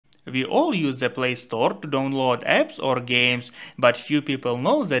We all use the Play Store to download apps or games, but few people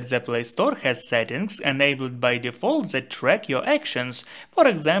know that the Play Store has settings enabled by default that track your actions, for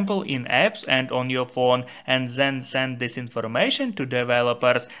example in apps and on your phone, and then send this information to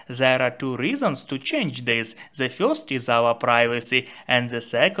developers. There are two reasons to change this. The first is our privacy, and the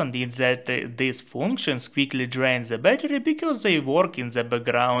second is that these functions quickly drain the battery because they work in the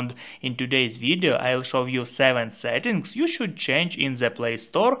background. In today's video I'll show you 7 settings you should change in the Play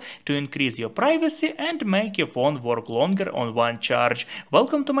Store to increase your privacy and make your phone work longer on one charge.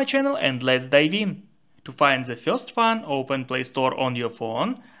 Welcome to my channel and let's dive in. To find the first one, open Play Store on your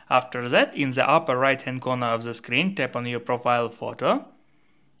phone. After that, in the upper right hand corner of the screen, tap on your profile photo.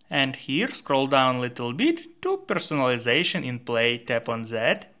 And here scroll down a little bit to personalization in Play, tap on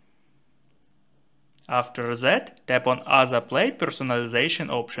that. After that, tap on other Play personalization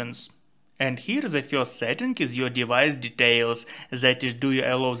options. And here the first setting is your device details, that is, do you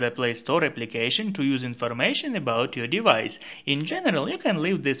allow the Play Store application to use information about your device. In general, you can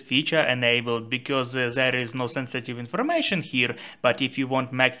leave this feature enabled because there is no sensitive information here, but if you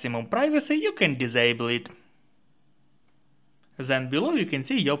want maximum privacy, you can disable it. Then below you can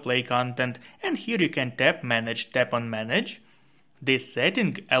see your Play content, and here you can tap Manage, tap on Manage. This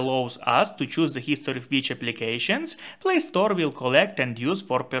setting allows us to choose the history of which applications Play Store will collect and use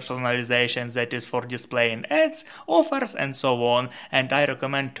for personalization, that is for displaying ads, offers and so on, and I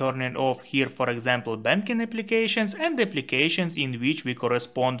recommend turning off here for example banking applications and applications in which we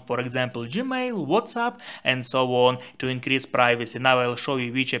correspond, for example Gmail, WhatsApp and so on, to increase privacy. Now I'll show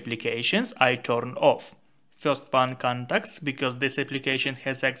you which applications I turn off. First one, contacts, because this application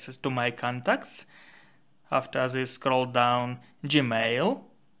has access to my contacts. After this, scroll down, Gmail.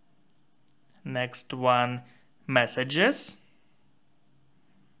 Next one, messages.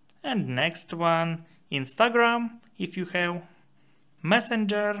 And next one, Instagram, if you have.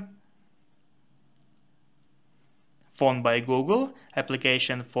 Messenger. Phone by Google,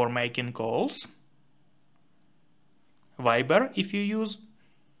 application for making calls. Viber, if you use.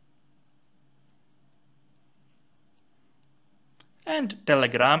 And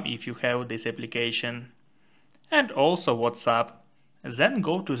Telegram, if you have this application. And also WhatsApp. Then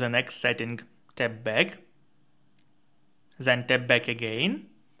go to the next setting, tap back, then tap back again.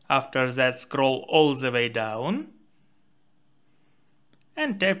 After that, scroll all the way down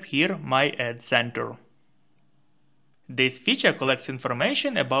and tap here My Ad Center. This feature collects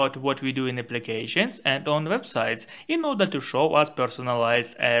information about what we do in applications and on websites in order to show us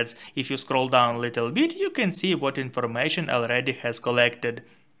personalized ads. If you scroll down a little bit, you can see what information already has collected.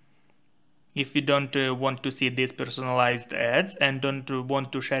 If you don't want to see these personalized ads and don't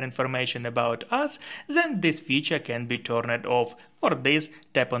want to share information about us, then this feature can be turned off. For this,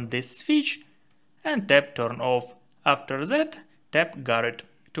 tap on this switch and tap Turn Off. After that, tap Got it.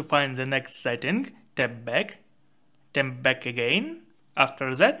 To find the next setting, tap back again.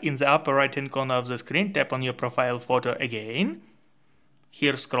 After that, in the upper right hand corner of the screen, tap on your profile photo again.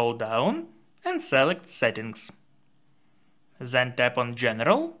 Here scroll down and select Settings. Then tap on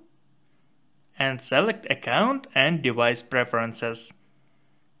General and select Account and Device Preferences.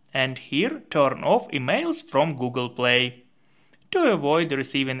 And here turn off emails from Google Play to avoid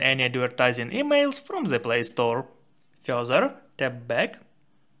receiving any advertising emails from the Play Store. Further, tap back,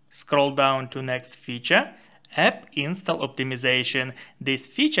 scroll down to next feature, App Install Optimization. This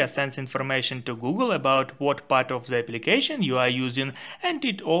feature sends information to Google about what part of the application you are using, and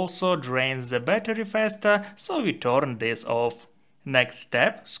it also drains the battery faster, so we turn this off. Next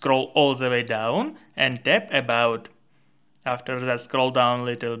step, scroll all the way down and tap About. After that, scroll down a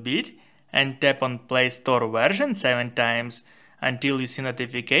little bit and tap on Play Store version 7 times until you see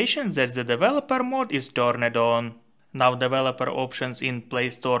notifications that the developer mode is turned on. Now developer options in Play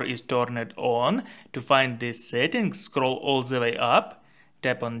Store is turned on. To find these settings, scroll all the way up,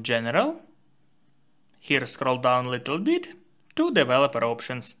 tap on General. Here scroll down a little bit to developer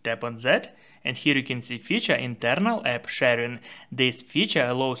options, tap on that, and here you can see feature internal app sharing. This feature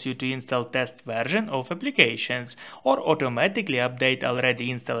allows you to install test version of applications or automatically update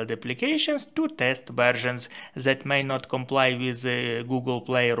already installed applications to test versions that may not comply with Google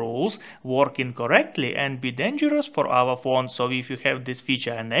Play rules, work incorrectly and be dangerous for our phone. So if you have this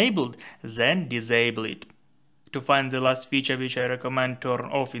feature enabled, then disable it. To find the last feature which I recommend turn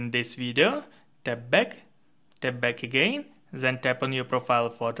off in this video, tap back again, then tap on your profile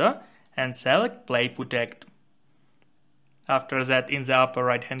photo and select Play Protect. After that, in the upper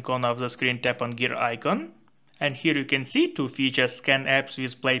right hand corner of the screen, tap on gear icon. And here you can see two features: scan apps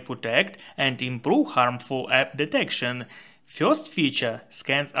with Play Protect and improve harmful app detection. First feature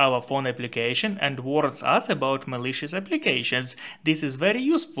scans our phone application and warns us about malicious applications. This is very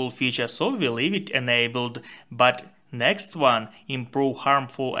useful feature, so we leave it enabled. But next one, improve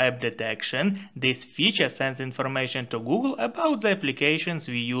harmful app detection. This feature sends information to Google about the applications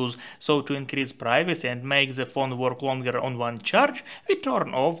we use, so to increase privacy and make the phone work longer on one charge, we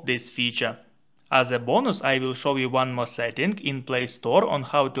turn off this feature. As a bonus, I will show you one more setting in Play Store on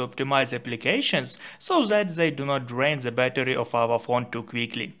how to optimize applications so that they do not drain the battery of our phone too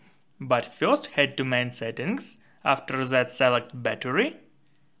quickly. But first head to main settings, after that select battery,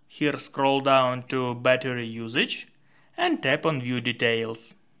 here scroll down to battery usage and tap on view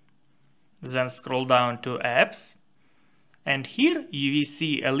details. Then scroll down to apps. And here you will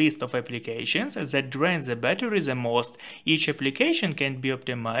see a list of applications that drain the battery the most. Each application can be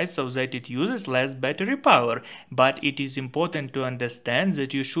optimized so that it uses less battery power, but it is important to understand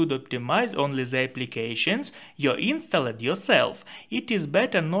that you should optimize only the applications you installed yourself. It is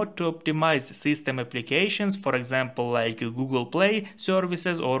better not to optimize system applications, for example like Google Play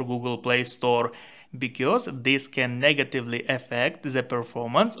services or Google Play Store, because this can negatively affect the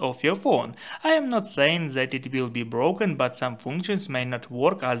performance of your phone. I am not saying that it will be broken, but some functions may not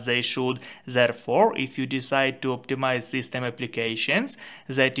work as they should. Therefore, if you decide to optimize system applications,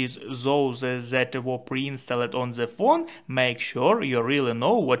 that is those that were pre-installed on the phone, make sure you really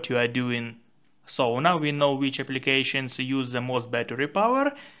know what you are doing. So now we know which applications use the most battery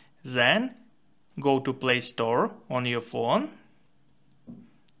power. Then go to Play Store on your phone.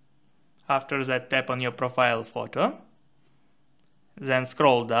 After that, tap on your profile photo. Then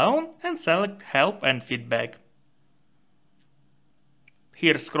scroll down and select Help and Feedback.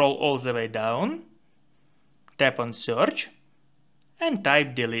 Here scroll all the way down, tap on Search and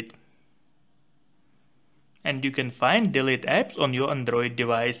type Delete. And you can find Delete apps on your Android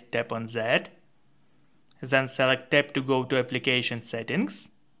device. Tap on that. Then select Tap to go to Application Settings.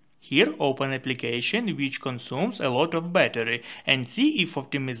 Here open application which consumes a lot of battery and see if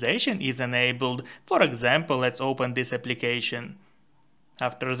optimization is enabled. For example, let's open this application.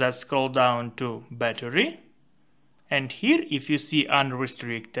 After that, scroll down to Battery. And here if you see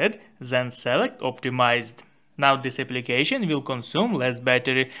Unrestricted, then select Optimized. Now this application will consume less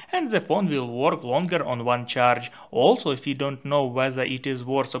battery and the phone will work longer on one charge. Also, if you don't know whether it is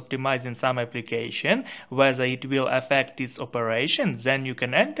worth optimizing some application, whether it will affect its operation, then you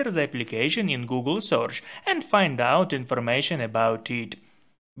can enter the application in Google search and find out information about it.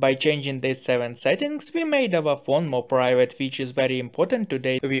 By changing these 7 settings, we made our phone more private, which is very important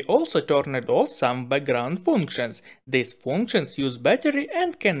today. We also turned off some background functions. These functions use battery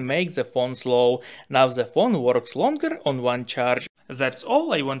and can make the phone slow. Now the phone works longer on one charge. That's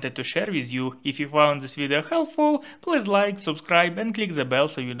all I wanted to share with you. If you found this video helpful, please like, subscribe and click the bell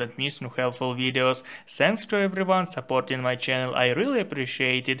so you don't miss new helpful videos. Thanks to everyone supporting my channel, I really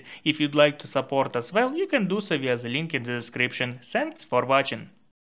appreciate it. If you'd like to support as well, you can do so via the link in the description. Thanks for watching.